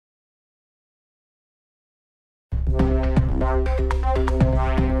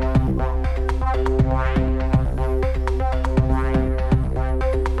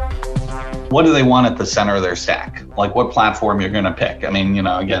what do they want at the center of their stack? Like what platform you're going to pick. I mean,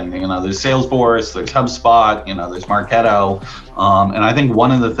 again, there's Salesforce, there's HubSpot, there's Marketo. And I think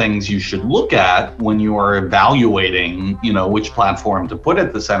one of the things you should look at when you are evaluating, which platform to put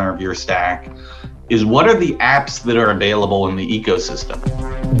at the center of your stack is what are the apps that are available in the ecosystem.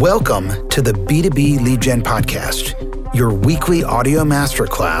 Welcome to the B2B Lead Gen Podcast, your weekly audio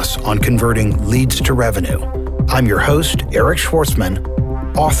masterclass on converting leads to revenue. I'm your host, Eric Schwartzman,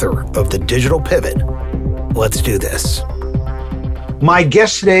 author of The Digital Pivot. Let's do this. My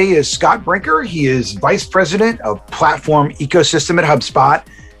guest today is Scott Brinker. He is Vice President of Platform Ecosystem at HubSpot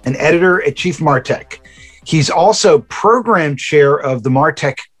and editor at Chief Martech. He's also Program Chair of the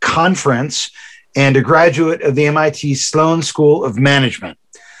Martech Conference and a graduate of the MIT Sloan School of Management.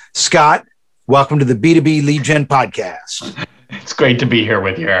 Scott, welcome to the B2B Lead Gen Podcast. It's great to be here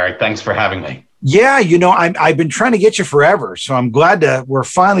with you, Eric. Thanks for having me. Yeah, I've been trying to get you forever, so I'm glad we're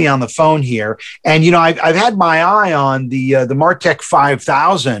finally on the phone here. And I've had my eye on the Martech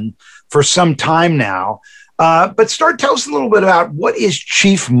 5000 for some time now. But tell us a little bit about what is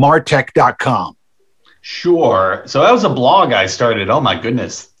chiefmartech.com. Sure. So that was a blog I started,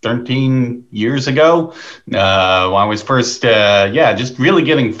 13 years ago. When I was first, just really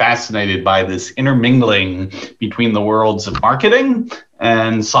getting fascinated by this intermingling between the worlds of marketing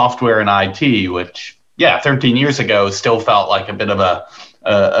and software and IT, which, 13 years ago still felt like a bit of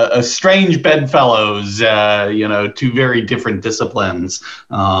a strange bedfellows, two very different disciplines.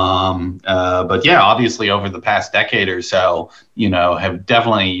 But obviously over the past decade or so, have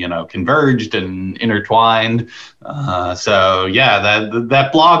definitely, converged and intertwined. That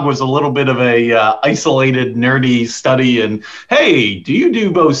blog was a little bit of a isolated, nerdy study. And hey, do you do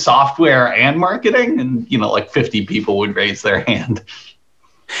both software and marketing? And, 50 people would raise their hand.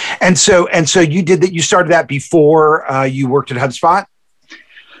 And so you did that. You started that before you worked at HubSpot?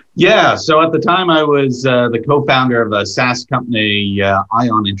 Yeah. So at the time I was the co-founder of a SaaS company,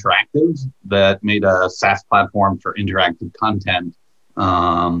 Ion Interactive, that made a SaaS platform for interactive content.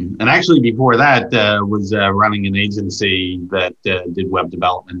 And actually before that was running an agency that did web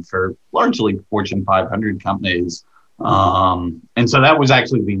development for largely Fortune 500 companies. And so that was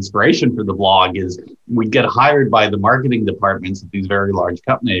actually the inspiration for the blog is we'd get hired by the marketing departments of these very large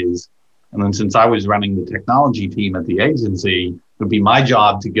companies. And then since I was running the technology team at the agency, it would be my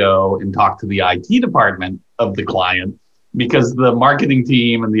job to go and talk to the IT department of the client because the marketing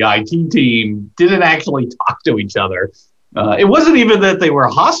team and the IT team didn't actually talk to each other. It wasn't even that they were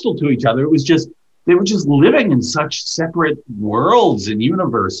hostile to each other. It was just, they were just living in such separate worlds and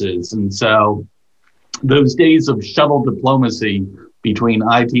universes. And so those days of shuttle diplomacy between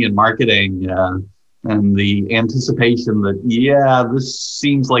IT and marketing and the anticipation that, this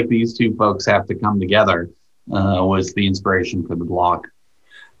seems like these two folks have to come together was the inspiration for the blog.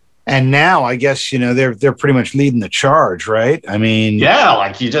 And now I guess, they're pretty much leading the charge, right? I mean,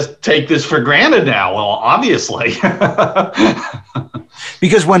 you just take this for granted now. Well, obviously.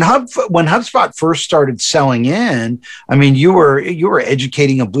 Because when HubSpot first started selling in, I mean, you were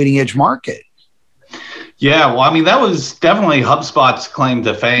educating a bleeding edge market. Yeah, well, I mean, that was definitely HubSpot's claim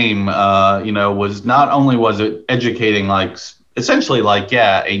to fame, was not only was it educating essentially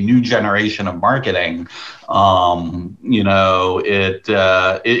a new generation of marketing, it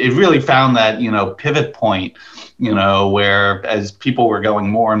really found that, pivot point, where as people were going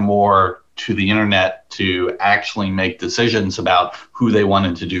more and more to the internet to actually make decisions about who they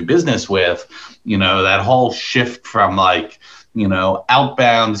wanted to do business with, that whole shift from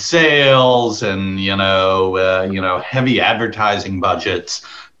outbound sales and, heavy advertising budgets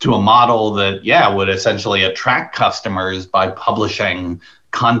to a model that, would essentially attract customers by publishing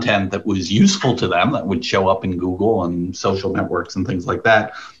content that was useful to them, that would show up in Google and social networks and things like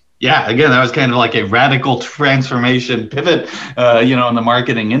that. Yeah, again, that was kind of like a radical transformation pivot, in the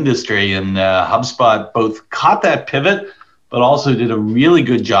marketing industry. And HubSpot both caught that pivot, but also did a really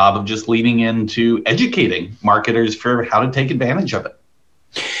good job of just leaning into educating marketers for how to take advantage of it.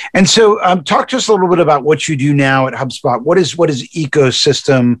 And so talk to us a little bit about what you do now at HubSpot. What is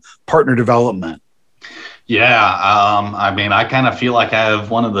ecosystem partner development? Yeah, I kind of feel like I have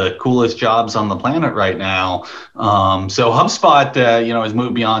one of the coolest jobs on the planet right now. So HubSpot, has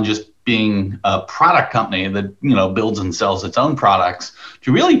moved beyond just being a product company that, builds and sells its own products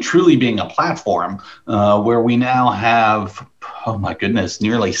to really truly being a platform where we now have,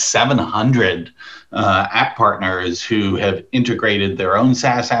 nearly 700 app partners who have integrated their own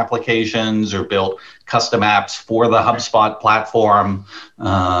SaaS applications or built custom apps for the HubSpot platform.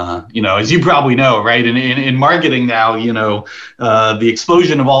 As you probably know, right, in marketing now, the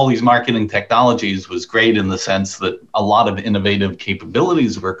explosion of all these marketing technologies was great in the sense that a lot of innovative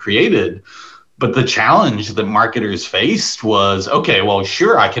capabilities were created. But the challenge that marketers faced was, okay, well,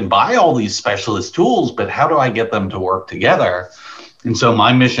 sure, I can buy all these specialist tools, but how do I get them to work together? And so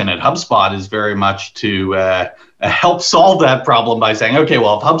my mission at HubSpot is very much to help solve that problem by saying, okay,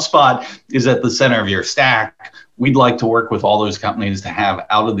 well, if HubSpot is at the center of your stack, we'd like to work with all those companies to have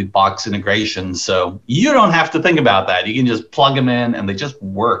out-of-the-box integrations. So you don't have to think about that. You can just plug them in and they just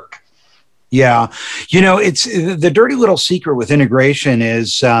work. Yeah. It's the dirty little secret with integration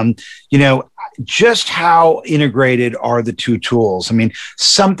is, just how integrated are the two tools? I mean,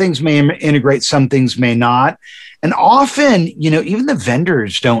 some things may integrate, some things may not. And often, even the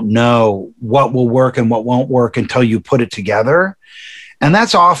vendors don't know what will work and what won't work until you put it together. And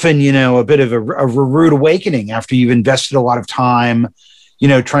that's often, a bit of a rude awakening after you've invested a lot of time,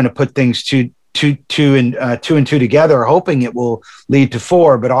 trying to put things two and two together, hoping it will lead to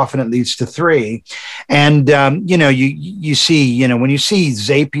four, but often it leads to three. And, you see, when you see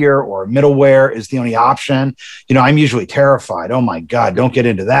Zapier or middleware is the only option, I'm usually terrified. Oh my God, don't get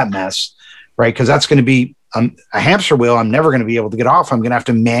into that mess, right? Because that's going to be a hamster wheel I'm never going to be able to get off. I'm going to have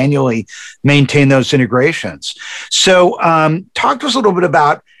to manually maintain those integrations. So talk to us a little bit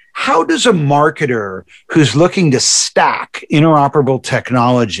about how does a marketer who's looking to stack interoperable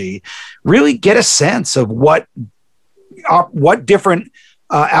technology really get a sense of what different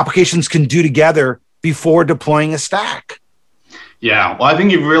applications can do together before deploying a stack? Yeah, well, I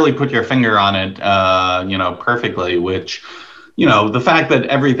think you've really put your finger on it, perfectly, which, the fact that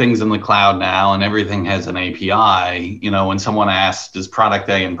everything's in the cloud now and everything has an API, when someone asks, does product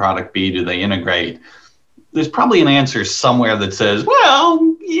A and product B, do they integrate? There's probably an answer somewhere that says,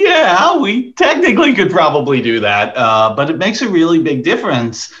 well, yeah, we technically could probably do that. But it makes a really big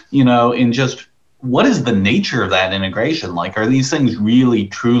difference, in just what is the nature of that integration? Like, are these things really,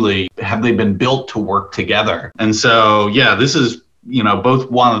 truly, have they been built to work together? And so, yeah, this is,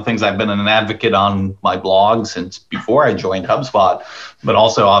 both one of the things I've been an advocate on my blog since before I joined HubSpot, but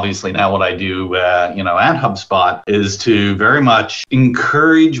also obviously now what I do, at HubSpot is to very much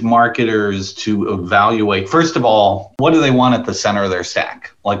encourage marketers to evaluate, first of all, what do they want at the center of their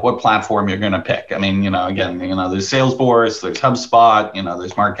stack? Like what platform you're going to pick. I mean, again, there's Salesforce, there's HubSpot,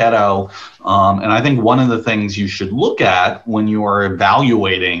 there's Marketo. And I think one of the things you should look at when you are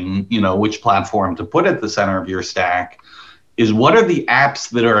evaluating, which platform to put at the center of your stack is what are the apps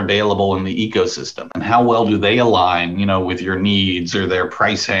that are available in the ecosystem and how well do they align, with your needs or their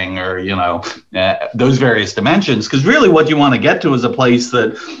pricing or, those various dimensions. Because really what you want to get to is a place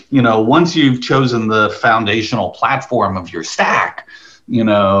that, once you've chosen the foundational platform of your stack,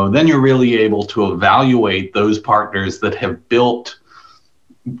 then you're really able to evaluate those partners that have built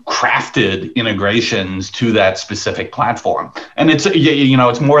crafted integrations to that specific platform. And it's,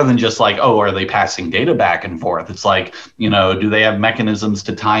 it's more than just like, oh, are they passing data back and forth? It's like, do they have mechanisms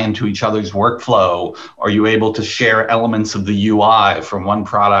to tie into each other's workflow? Are you able to share elements of the UI from one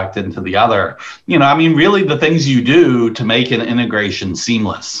product into the other? Really the things you do to make an integration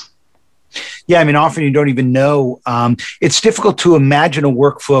seamless. Yeah, often you don't even know. It's difficult to imagine a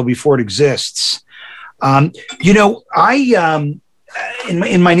workflow before it exists.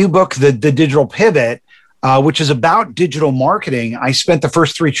 In my new book, The Digital Pivot, which is about digital marketing, I spent the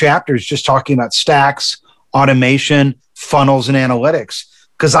first 3 chapters just talking about stacks, automation, funnels, and analytics,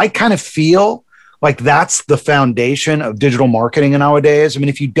 because I kind of feel like that's the foundation of digital marketing nowadays.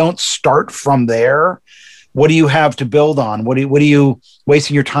 If you don't start from there, what do you have to build on? What are you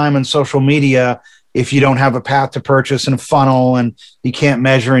wasting your time on social media if you don't have a path to purchase and a funnel and you can't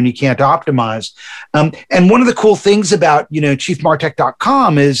measure and you can't optimize? And one of the cool things about,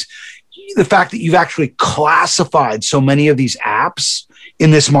 chiefmartech.com is the fact that you've actually classified so many of these apps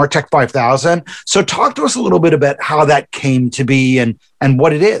in this Martech 5000. So talk to us a little bit about how that came to be and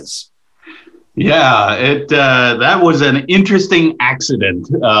what it is. Yeah, that was an interesting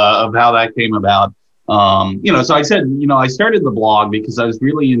accident of how that came about. So I said, I started the blog because I was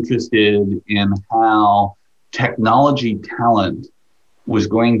really interested in how technology talent was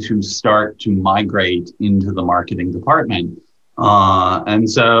going to start to migrate into the marketing department. And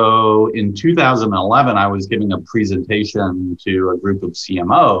so in 2011, I was giving a presentation to a group of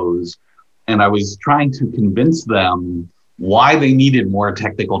CMOs, and I was trying to convince them why they needed more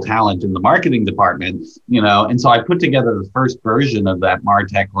technical talent in the marketing department, and so I put together the first version of that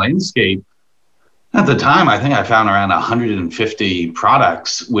MarTech landscape. At the time, I think I found around 150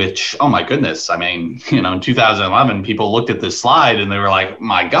 products, which, oh my goodness. I mean, in 2011, people looked at this slide and they were like,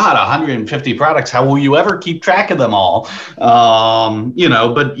 my God, 150 products. How will you ever keep track of them all?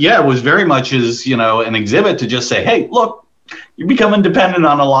 But yeah, it was very much as, an exhibit to just say, hey, look, you're becoming dependent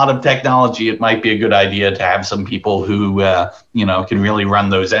on a lot of technology. It might be a good idea to have some people who, can really run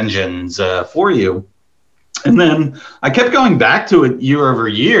those engines for you. And then I kept going back to it year over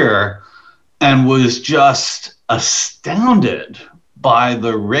year and was just astounded by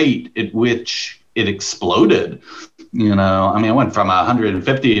the rate at which it exploded. I went from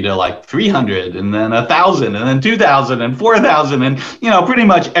 150 to like 300 and then 1,000 and then 2,000 and 4,000. And, pretty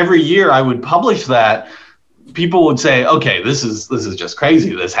much every year I would publish that. People would say, okay, this is just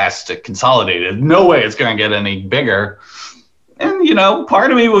crazy. This has to consolidate it. No way it's going to get any bigger. And, part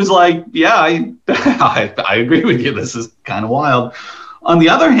of me was like, yeah, I agree with you. This is kind of wild. On the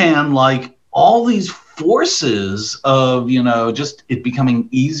other hand, like, all these forces of, just it becoming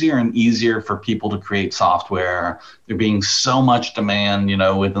easier and easier for people to create software. There being so much demand,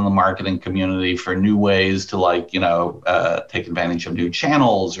 within the marketing community for new ways to take advantage of new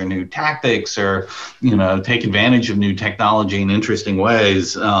channels or new tactics or, take advantage of new technology in interesting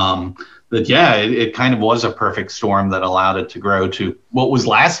ways. It kind of was a perfect storm that allowed it to grow to what was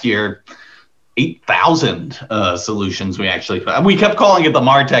last year 8,000 solutions. We kept calling it the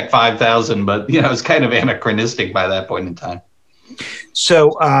Martech 5,000, but it's kind of anachronistic by that point in time.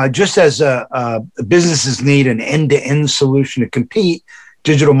 So just as businesses need an end-to-end solution to compete,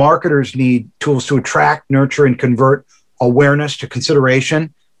 digital marketers need tools to attract, nurture, and convert awareness to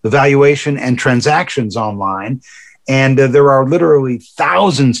consideration, evaluation, and transactions online. And there are literally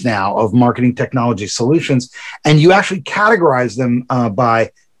thousands now of marketing technology solutions, and you actually categorize them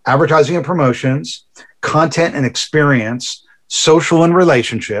by advertising and promotions, content and experience, social and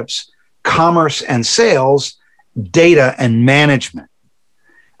relationships, commerce and sales, data and management.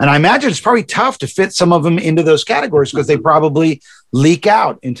 And I imagine it's probably tough to fit some of them into those categories because they probably leak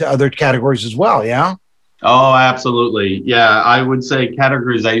out into other categories as well, yeah? Oh, absolutely. Yeah, I would say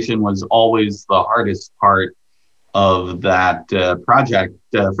categorization was always the hardest part of that project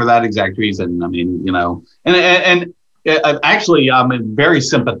for that exact reason. I mean, actually, I'm very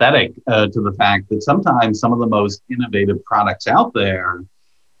sympathetic to the fact that sometimes some of the most innovative products out there,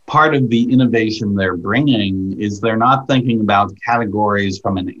 part of the innovation they're bringing is they're not thinking about categories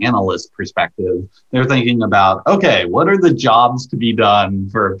from an analyst perspective. They're thinking about, okay, what are the jobs to be done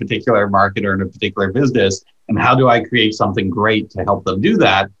for a particular marketer in a particular business, and how do I create something great to help them do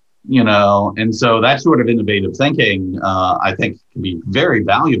that? And so that sort of innovative thinking, I think, can be very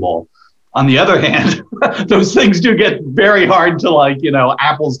valuable. On the other hand, those things do get very hard to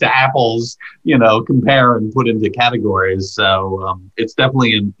apples to apples, compare and put into categories. So it's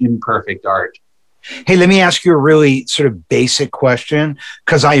definitely an imperfect art. Hey, let me ask you a really sort of basic question,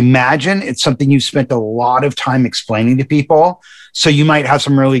 because I imagine it's something you've spent a lot of time explaining to people. So you might have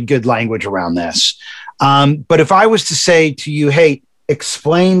some really good language around this. But if I was to say to you, hey,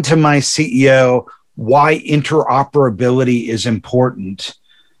 explain to my CEO why interoperability is important,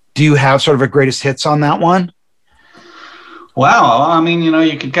 do you have sort of a greatest hits on that one? Wow. I mean,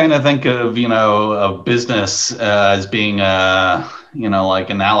 you could kind of think of, a business as being, like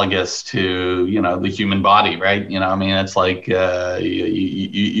analogous to, the human body, right? It's like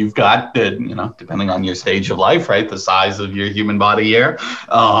you've got, depending on your stage of life, right, the size of your human body here.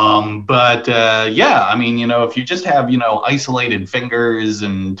 If you just have, isolated fingers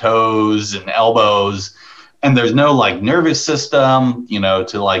and toes and elbows, and there's no nervous system,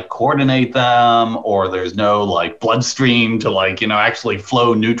 to coordinate them, or there's no bloodstream to actually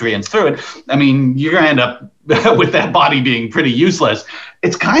flow nutrients through it. I mean, you're going to end up with that body being pretty useless.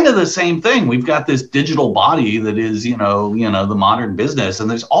 It's kind of the same thing. We've got this digital body that is, the modern business, and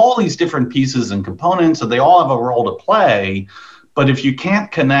there's all these different pieces and components, and they all have a role to play. But if you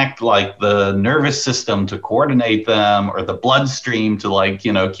can't connect the nervous system to coordinate them, or the bloodstream to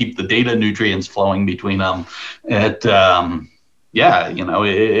keep the data nutrients flowing between them, it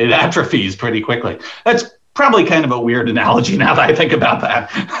atrophies pretty quickly. That's probably kind of a weird analogy now that I think about that.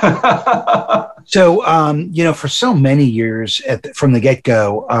 So, for so many years from the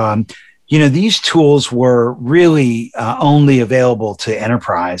get-go, these tools were really only available to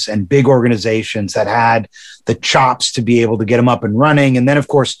enterprise and big organizations that had the chops to be able to get them up and running. And then, of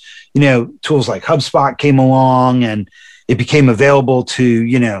course, tools like HubSpot came along and it became available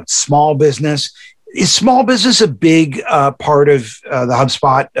to, small business. Is small business a big part of the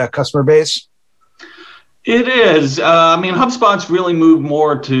HubSpot customer base? It is. HubSpot's really moved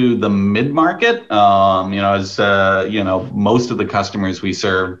more to the mid-market, as, most of the customers we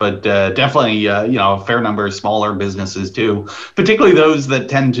serve, but definitely, a fair number of smaller businesses too, particularly those that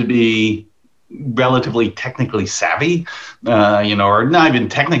tend to be relatively technically savvy, or not even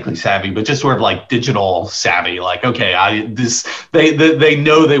technically savvy, but just sort of like digital savvy. Like, okay, they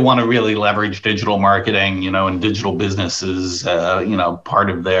know they want to really leverage digital marketing, and digital businesses, part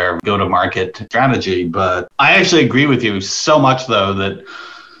of their go-to-market strategy. But I actually agree with you so much, though, that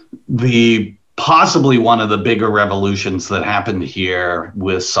possibly one of the bigger revolutions that happened here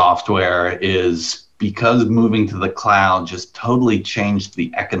with software is because moving to the cloud just totally changed the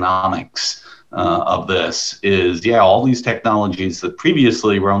economics of this. All these technologies that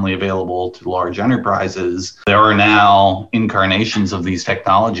previously were only available to large enterprises, there are now incarnations of these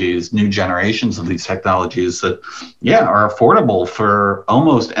technologies, new generations of these technologies that, are affordable for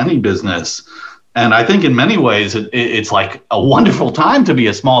almost any business. And I think in many ways, it's like a wonderful time to be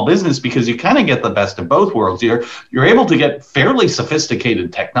a small business because you kind of get the best of both worlds. You're able to get fairly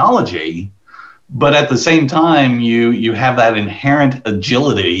sophisticated technology, but at the same time, you have that inherent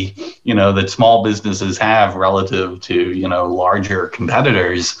agility, that small businesses have relative to, larger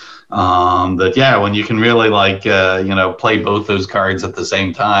competitors. When you can really play both those cards at the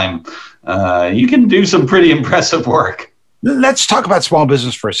same time, you can do some pretty impressive work. Let's talk about small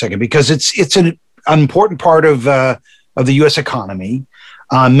business for a second, because it's an important part of the U.S. economy.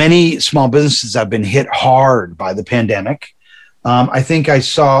 Many small businesses have been hit hard by the pandemic. I think I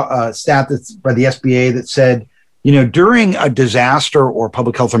saw a stat that's by the SBA that said, during a disaster or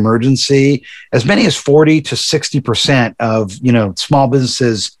public health emergency, as many as 40 to 60% of, small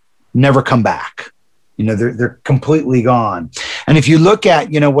businesses never come back. They're completely gone. And if you look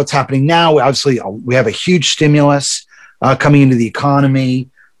at, what's happening now, obviously we have a huge stimulus coming into the economy,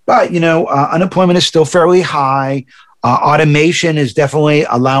 but, unemployment is still fairly high. Automation is definitely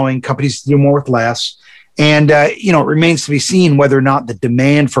allowing companies to do more with less. And, it remains to be seen whether or not the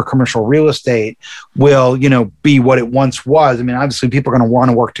demand for commercial real estate will, be what it once was. I mean, obviously people are going to want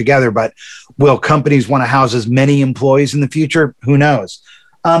to work together, but will companies want to house as many employees in the future? Who knows?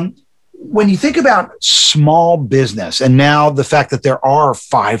 When you think about small business and now the fact that there are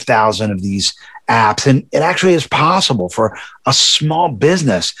 5,000 of these apps, and it actually is possible for a small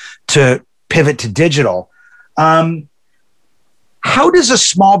business to pivot to digital. How does a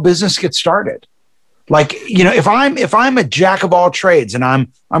small business get started? Like, if I'm a jack of all trades and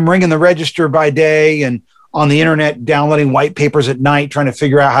I'm ringing the register by day and on the internet downloading white papers at night trying to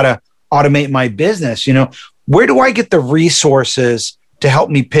figure out how to automate my business, where do I get the resources to help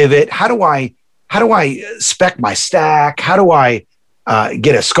me pivot? How do I spec my stack? How do I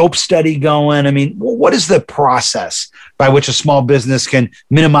get a scope study going? I mean, what is the process by which a small business can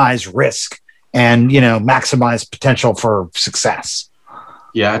minimize risk and, maximize potential for success?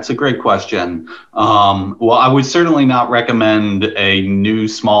 Yeah, it's a great question. Well, I would certainly not recommend a new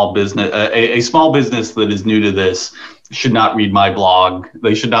small business, a small business that is new to this should not read my blog.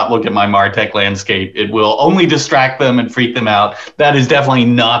 They should not look at my MarTech landscape. It will only distract them and freak them out. That is definitely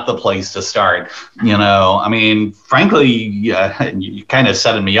not the place to start. Frankly, you kind of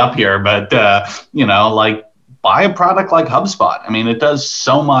setting me up here, but, buy a product like HubSpot. I mean, it does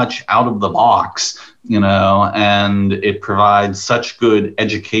so much out of the box, and it provides such good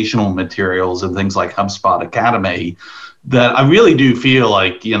educational materials and things like HubSpot Academy that I really do feel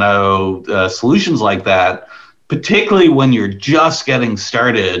like, solutions like that, particularly when you're just getting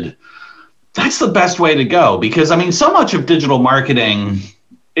started, that's the best way to go. Because, so much of digital marketing,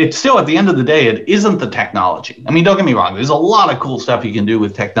 it's still, at the end of the day, it isn't the technology. Don't get me wrong. There's a lot of cool stuff you can do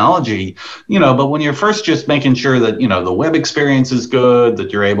with technology, but when you're first just making sure that, the web experience is good,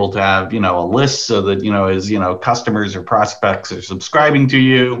 that you're able to have, a list so that, as, customers or prospects are subscribing to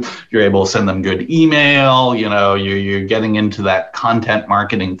you, you're able to send them good email, you're getting into that content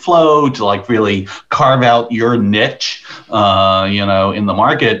marketing flow to really carve out your niche, in the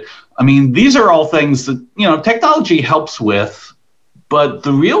market. These are all things that, technology helps with. But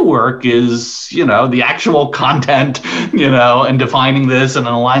the real work is, the actual content, and defining this and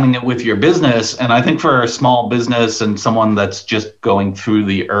aligning it with your business. And I think for a small business and someone that's just going through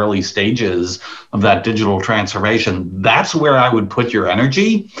the early stages of that digital transformation, that's where I would put your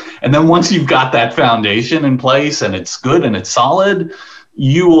energy. And then once you've got that foundation in place and it's good and it's solid,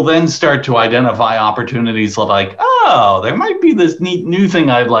 you will then start to identify opportunities like, oh, there might be this neat new thing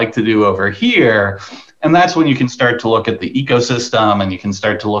I'd like to do over here. And that's when you can start to look at the ecosystem and you can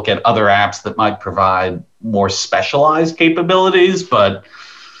start to look at other apps that might provide more specialized capabilities. But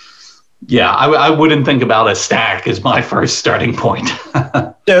yeah, I wouldn't think about a stack as my first starting point.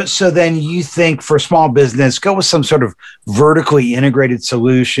 So then you think for small business, go with some sort of vertically integrated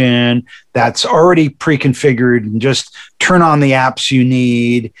solution that's already pre-configured and just turn on the apps you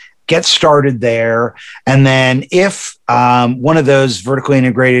need, get started there. And then if one of those vertically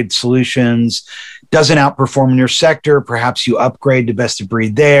integrated solutions doesn't outperform in your sector, perhaps you upgrade to best of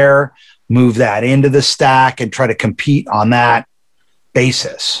breed there, move that into the stack and try to compete on that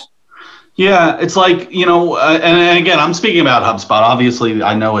basis. Yeah, it's like, and again, I'm speaking about HubSpot. Obviously,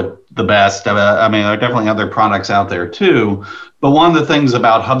 I know it the best. I mean, there are definitely other products out there too. But one of the things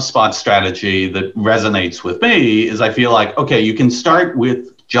about HubSpot's strategy that resonates with me is I feel like, okay, you can start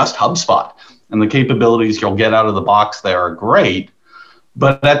with just HubSpot and the capabilities you'll get out of the box there are great.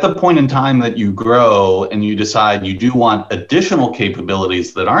 But at the point in time that you grow and you decide you do want additional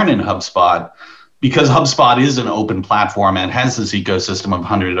capabilities that aren't in HubSpot, because HubSpot is an open platform and has this ecosystem of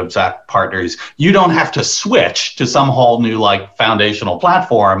hundreds of partners, you don't have to switch to some whole new foundational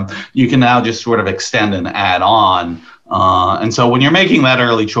platform. You can now just sort of extend and add on. And so when you're making that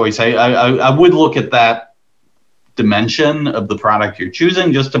early choice, I would look at that dimension of the product you're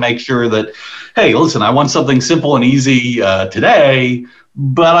choosing just to make sure that, hey, listen, I want something simple and easy today,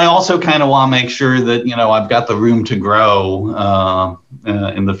 but I also kind of want to make sure that, I've got the room to grow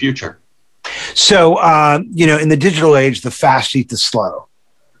in the future. So, in the digital age, the fast eat the slow,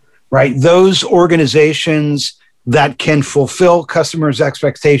 right? Those organizations that can fulfill customers'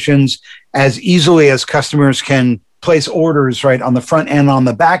 expectations as easily as customers can place orders, right, on the front end, on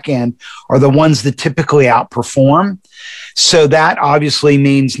the back end, are the ones that typically outperform. So that obviously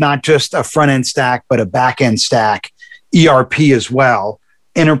means not just a front end stack, but a back end stack, ERP as well,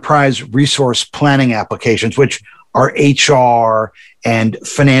 enterprise resource planning applications, which are HR and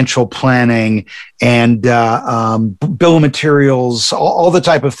financial planning and bill of materials, all the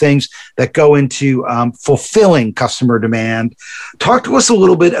type of things that go into fulfilling customer demand. Talk to us a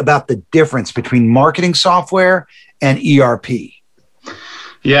little bit about the difference between marketing software and ERP.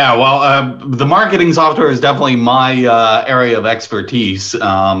 Yeah, well, the marketing software is definitely my area of expertise,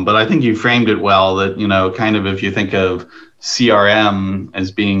 but I think you framed it well that, kind of if you think of CRM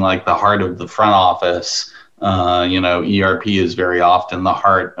as being like the heart of the front office, ERP is very often the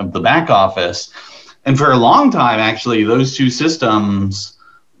heart of the back office. And for a long time, actually, those two systems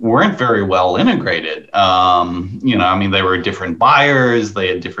weren't very well integrated. They were different buyers, they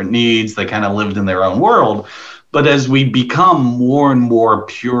had different needs, they kind of lived in their own world. But as we become more and more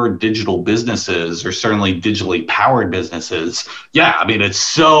pure digital businesses, or certainly digitally powered businesses, it's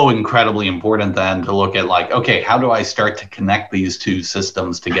so incredibly important then to look at okay, how do I start to connect these two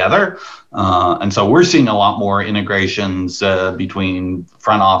systems together? And so we're seeing a lot more integrations between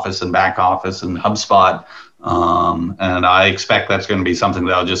front office and back office and HubSpot. And I expect that's going to be something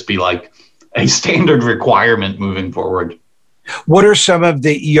that'll just be like a standard requirement moving forward. What are some of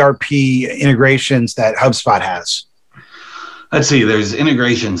the ERP integrations that HubSpot has? Let's see, there's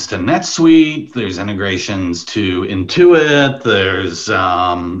integrations to NetSuite, there's integrations to Intuit, there's,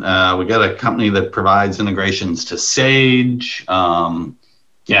 we got a company that provides integrations to Sage. And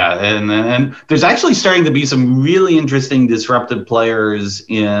there's actually starting to be some really interesting disruptive players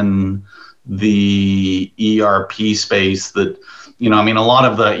in the ERP space that, a lot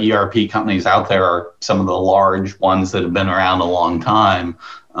of the ERP companies out there are some of the large ones that have been around a long time.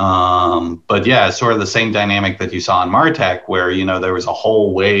 But sort of the same dynamic that you saw in MarTech, where, there was a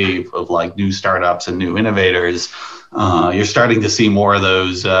whole wave of new startups and new innovators. You're starting to see more of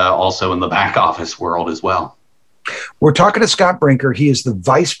those also in the back office world as well. We're talking to Scott Brinker. He is the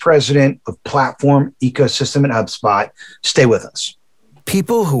Vice President of Platform Ecosystem at HubSpot. Stay with us.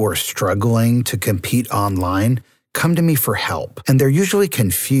 People who are struggling to compete online come to me for help, and they're usually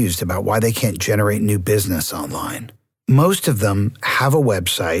confused about why they can't generate new business online. Most of them have a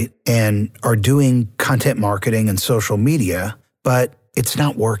website and are doing content marketing and social media, but it's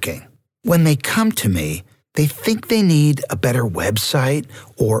not working. When they come to me, they think they need a better website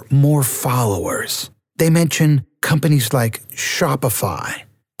or more followers. They mention companies like Shopify,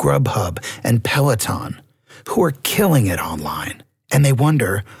 Grubhub, and Peloton, who are killing it online, and they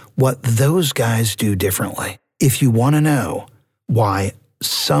wonder what those guys do differently. If you want to know why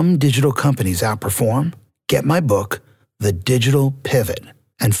some digital companies outperform, get my book, The Digital Pivot,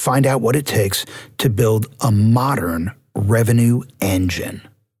 and find out what it takes to build a modern revenue engine.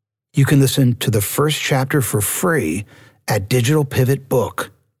 You can listen to the first chapter for free at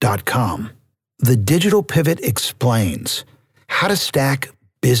digitalpivotbook.com. The Digital Pivot explains how to stack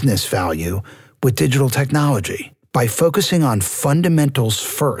business value with digital technology by focusing on fundamentals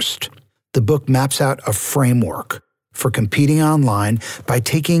first. The book maps out a framework for competing online by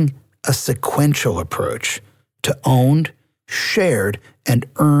taking a sequential approach to owned, shared, and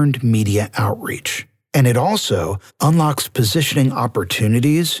earned media outreach. And it also unlocks positioning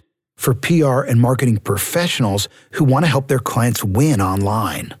opportunities for PR and marketing professionals who want to help their clients win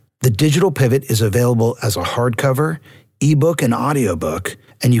online. The Digital Pivot is available as a hardcover, ebook, and audiobook,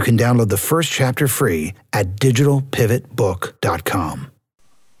 and you can download the first chapter free at digitalpivotbook.com.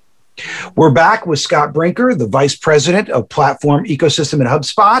 We're back with Scott Brinker, the Vice President of Platform Ecosystem at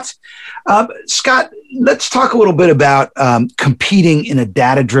HubSpot. Scott, let's talk a little bit about competing in a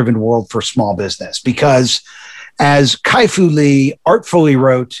data-driven world for small business, because as Kai-Fu Lee artfully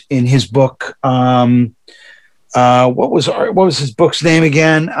wrote in his book, what was his book's name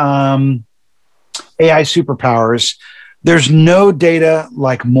again? AI Superpowers. There's no data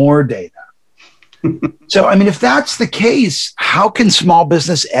like more data. So, I mean, if that's the case, how can small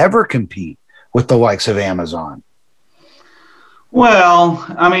business ever compete with the likes of Amazon? Well,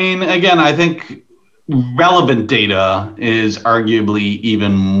 I mean, again, I think relevant data is arguably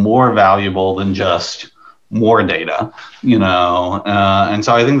even more valuable than just more data, and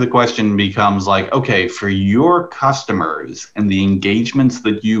so I think the question becomes like, okay, for your customers and the engagements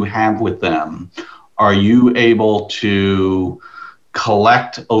that you have with them, are you able to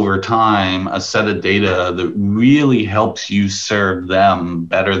collect over time a set of data that really helps you serve them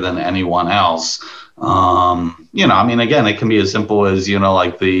better than anyone else? I mean, again, it can be as simple as,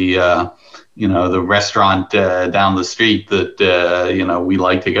 like the restaurant down the street that, we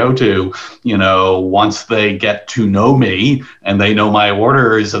like to go to, once they get to know me and they know my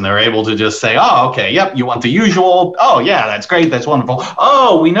orders and they're able to just say, oh, okay, yep, you want the usual. Oh, yeah, that's great. That's wonderful.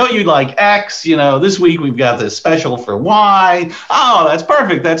 Oh, we know you like X. This week we've got this special for Y. Oh, that's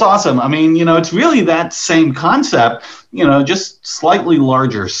perfect. That's awesome. I mean, it's really that same concept, just slightly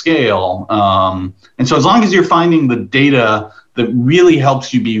larger scale. And so as long as you're finding the data that really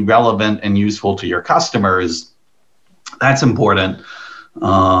helps you be relevant and useful to your customers, that's important.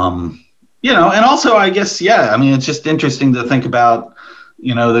 And also, I guess, I mean, it's just interesting to think about,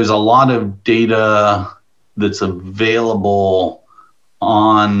 there's a lot of data that's available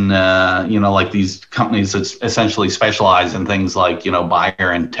on, like these companies that essentially specialize in things like,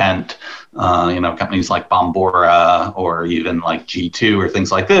 buyer intent, companies like Bombora or even like G2 or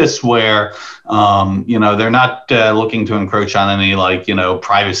things like this, where, they're not looking to encroach on any like,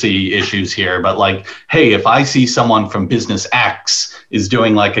 privacy issues here, but like, hey, if I see someone from business X is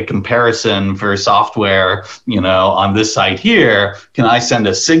doing like a comparison for software, on this site here, can I send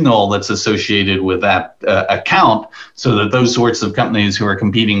a signal that's associated with that account so that those sorts of companies who are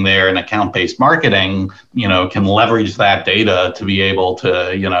competing there in account-based marketing, can leverage that data to be able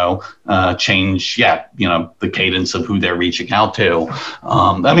to, change, the cadence of who they're reaching out to.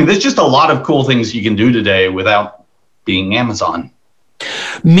 I mean, there's just a lot of cool things you can do today without being Amazon.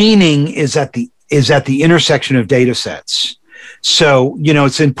 Meaning is at the intersection of data sets. So,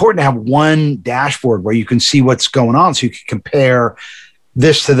 it's important to have one dashboard where you can see what's going on, so you can compare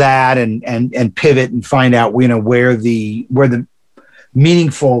this to that and pivot and find out, where the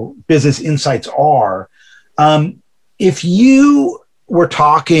meaningful business insights are. If you were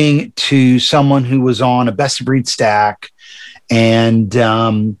talking to someone who was on a best of breed stack and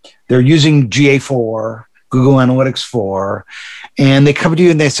they're using GA4, Google Analytics 4, and they come to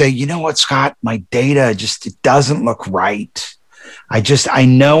you and they say, you know what, Scott, my data it doesn't look right. I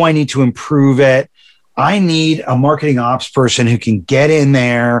know I need to improve it. I need a marketing ops person who can get in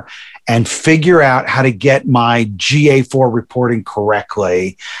there and figure out how to get my GA4 reporting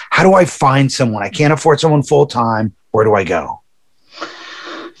correctly. How do I find someone? I can't afford someone full time. Where do I go?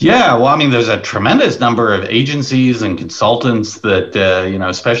 Yeah, well, I mean, there's a tremendous number of agencies and consultants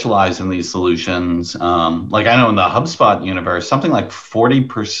that, specialize in these solutions. Like I know in the HubSpot universe, something like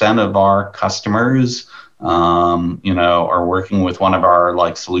 40% of our customers, are working with one of our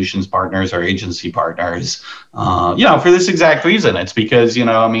like solutions partners or agency partners, for this exact reason. It's because,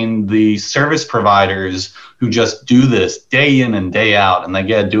 the service providers who just do this day in and day out, and they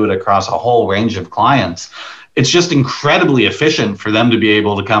get to do it across a whole range of clients, it's just incredibly efficient for them to be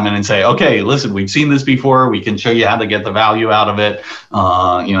able to come in and say, okay, listen, we've seen this before. We can show you how to get the value out of it. A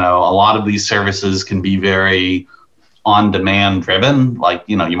lot of these services can be very on-demand driven. Like,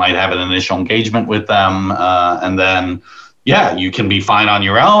 you might have an initial engagement with them and then, you can be fine on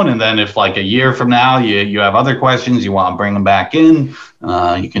your own. And then if like a year from now, you have other questions, you want to bring them back in,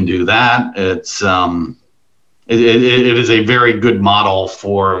 you can do that. It's it is a very good model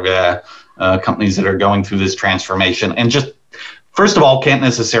for companies that are going through this transformation. And just first of all, can't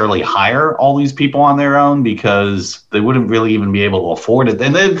necessarily hire all these people on their own because they wouldn't really even be able to afford it.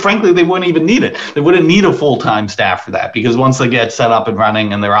 And then, frankly, they wouldn't even need it. They wouldn't need a full-time staff for that because once they get set up and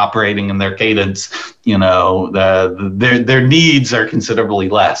running and they're operating in their cadence, their needs are considerably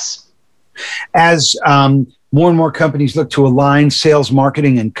less. As more and more companies look to align sales,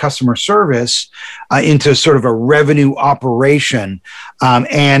 marketing, and customer service into sort of a revenue operation,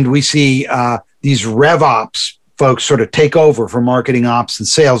 and we see these RevOps folks sort of take over for marketing ops and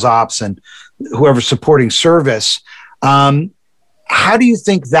sales ops and whoever's supporting service. How do you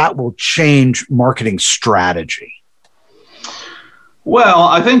think that will change marketing strategy? Well,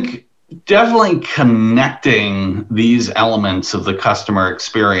 I think definitely connecting these elements of the customer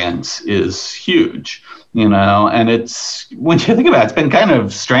experience is huge. And it's, when you think about it, it's been kind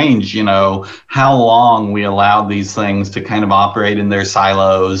of strange, how long we allowed these things to kind of operate in their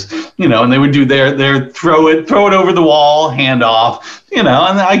silos, and they would do their throw it over the wall, hand off, and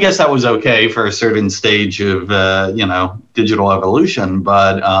I guess that was okay for a certain stage of, digital evolution.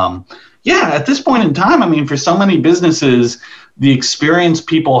 But at this point in time, I mean, for so many businesses, the experience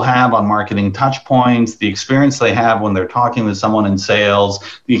people have on marketing touch points, the experience they have when they're talking to someone in sales,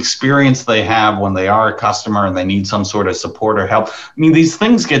 the experience they have when they are a customer and they need some sort of support or help. I mean, these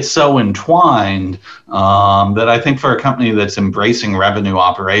things get so entwined that I think for a company that's embracing revenue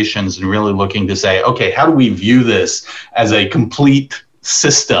operations and really looking to say, okay, how do we view this as a complete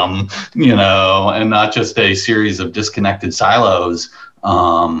system, and not just a series of disconnected silos?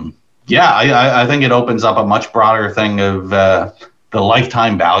 I think it opens up a much broader thing of the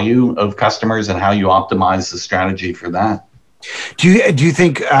lifetime value of customers and how you optimize the strategy for that. Do you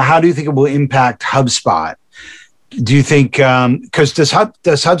think? How do you think it will impact HubSpot? Do you think? Because does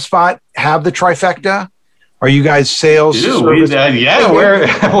HubSpot have the trifecta? Are you guys sales? We're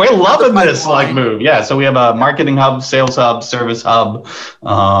loving this move. Yeah, so we have a marketing hub, sales hub, service hub,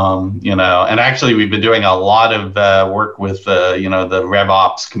 and actually we've been doing a lot of work with the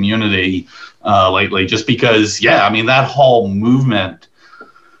RevOps community lately, just because that whole movement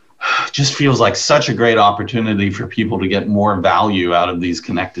just feels like such a great opportunity for people to get more value out of these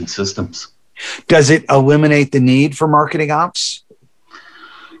connected systems. Does it eliminate the need for marketing ops?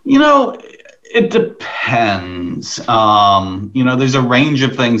 It depends. There's a range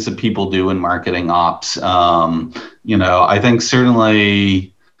of things that people do in marketing ops. I think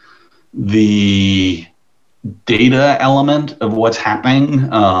certainly the data element of what's happening,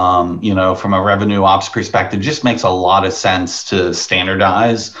 from a revenue ops perspective, just makes a lot of sense to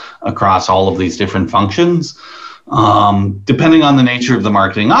standardize across all of these different functions. Depending on the nature of the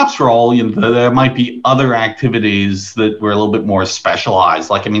marketing ops role, there might be other activities that were a little bit more specialized,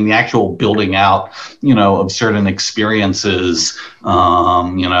 like, the actual building out, of certain experiences,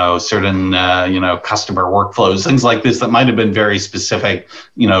 certain, customer workflows, things like this that might have been very specific,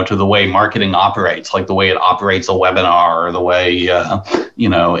 to the way marketing operates, like the way it operates a webinar or the way,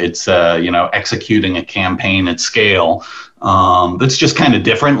 it's, executing a campaign at scale. That's just kind of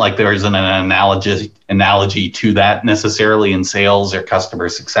different. Like there isn't an analogy to that necessarily in sales or customer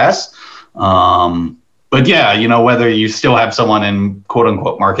success. But whether you still have someone in quote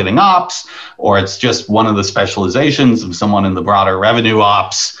unquote marketing ops, or it's just one of the specializations of someone in the broader revenue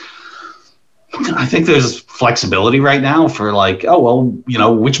ops, I think there's flexibility right now for like,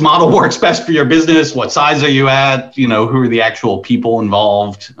 which model works best for your business? What size are you at? Who are the actual people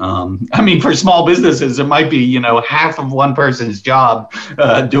involved? For small businesses, it might be, half of one person's job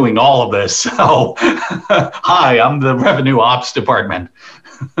doing all of this. So, hi, I'm the revenue ops department.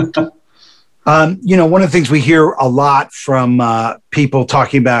 One of the things we hear a lot from people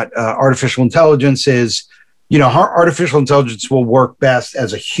talking about artificial intelligence is, artificial intelligence will work best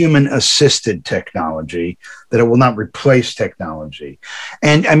as a human-assisted technology, that it will not replace technology.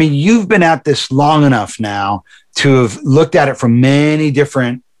 And you've been at this long enough now to have looked at it from many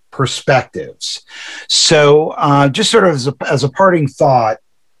different perspectives. So just sort of as a parting thought,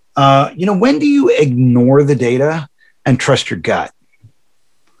 when do you ignore the data and trust your gut?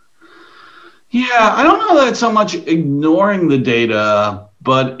 Yeah, I don't know that it's so much ignoring the data,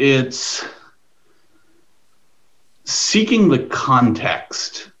 but it's seeking the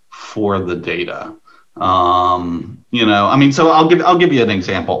context for the data. So I'll give you an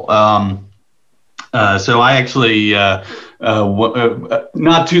example. So I actually, not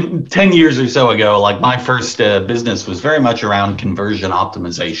 10 years or so ago, like my first business was very much around conversion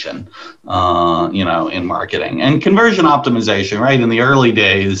optimization, in marketing. And conversion optimization, right, in the early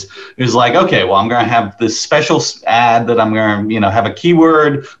days is like, okay, well, I'm going to have this special ad that I'm going to, have a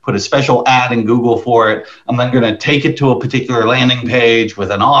keyword, put a special ad in Google for it. I'm then going to take it to a particular landing page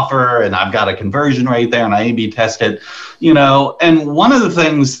with an offer, and I've got a conversion rate there, and I A/B test it, And one of the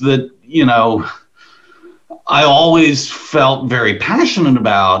things that, I always felt very passionate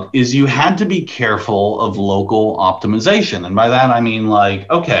about is you had to be careful of local optimization. And by that, I mean like,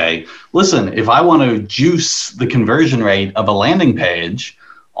 okay, listen, if I want to juice the conversion rate of a landing page,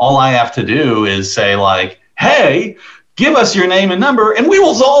 all I have to do is say like, hey, give us your name and number and we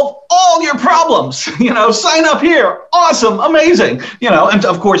will solve all your problems. Sign up here. Awesome. Amazing. And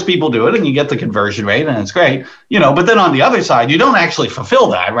of course people do it and you get the conversion rate and it's great, but then on the other side, you don't actually fulfill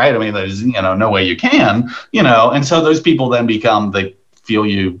that, right? I mean, there's, no way you can, and so those people then they feel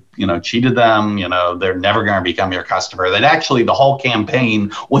you cheated them, they're never going to become your customer. That actually the whole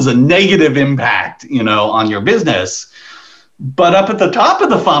campaign was a negative impact, on your business. But up at the top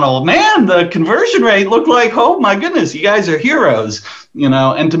of the funnel, man, the conversion rate looked like, oh my goodness, you guys are heroes,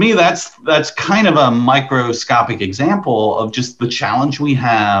 And to me, that's kind of a microscopic example of just the challenge we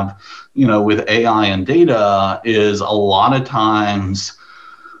have, with AI and data is a lot of times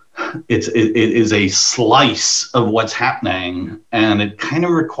it is a slice of what's happening, and it kind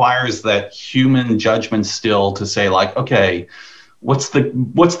of requires that human judgment still to say like, okay, what's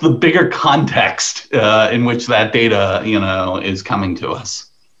the bigger context in which that data, is coming to us?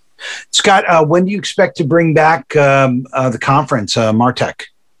 Scott, when do you expect to bring back the conference, Martech?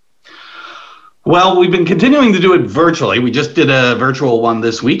 Well, we've been continuing to do it virtually. We just did a virtual one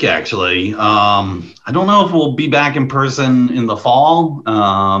this week, actually. I don't know if we'll be back in person in the fall,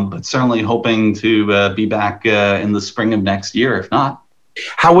 but certainly hoping to be back in the spring of next year, if not.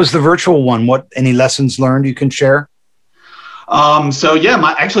 How was the virtual one? Any lessons learned you can share?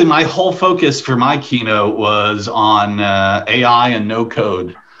 My whole focus for my keynote was on AI and no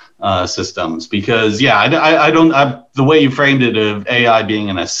code systems because the way you framed it of AI being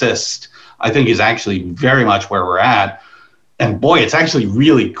an assist, I think is actually very much where we're at. And boy, it's actually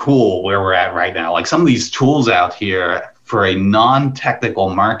really cool where we're at right now. Like some of these tools out here for a non-technical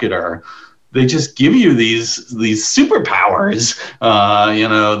marketer, they just give you these superpowers,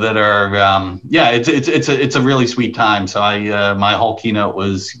 that are, it's a really sweet time. So my whole keynote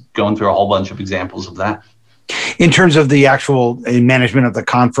was going through a whole bunch of examples of that. In terms of the actual management of the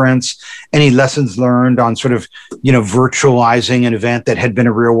conference, any lessons learned on sort of, virtualizing an event that had been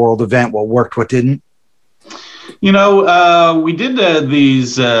a real world event, what worked, what didn't? We did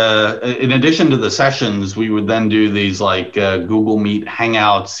these, in addition to the sessions, we would then do these like Google Meet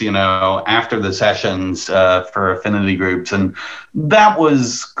Hangouts, after the sessions for affinity groups. And that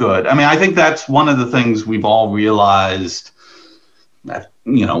was good. I mean, I think that's one of the things we've all realized that,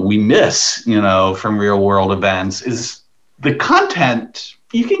 we miss, from real world events is the content.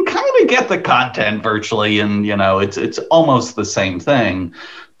 You can kind of get the content virtually and, it's almost the same thing,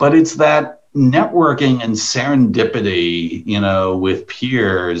 but it's that networking and serendipity, with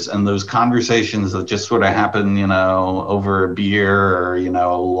peers and those conversations that just sort of happen, over a beer or,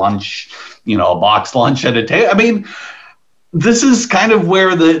 lunch, a box lunch at a table. I mean, this is kind of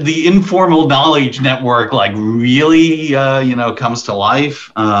where the informal knowledge network like really, comes to life.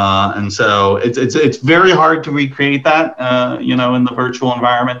 And so it's very hard to recreate that, in the virtual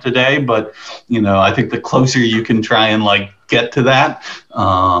environment today. But, I think the closer you can try and like get to that,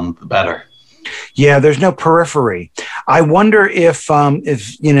 the better. Yeah, there's no periphery. I wonder if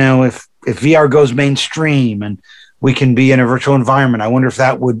VR goes mainstream and we can be in a virtual environment, I wonder if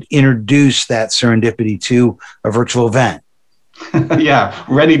that would introduce that serendipity to a virtual event. Yeah,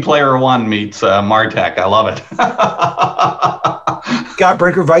 Ready Player One meets Martech. I love it. Scott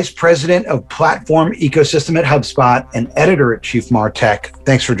Brinker, Vice President of Platform Ecosystem at HubSpot and Editor-at-Chief Martech.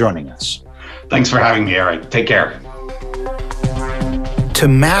 Thanks for joining us. Thanks for having me, Eric. Take care. To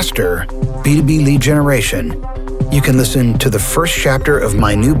master B2B lead generation, you can listen to the first chapter of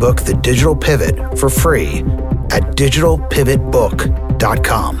my new book, The Digital Pivot, for free at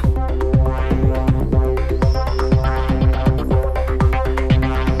digitalpivotbook.com.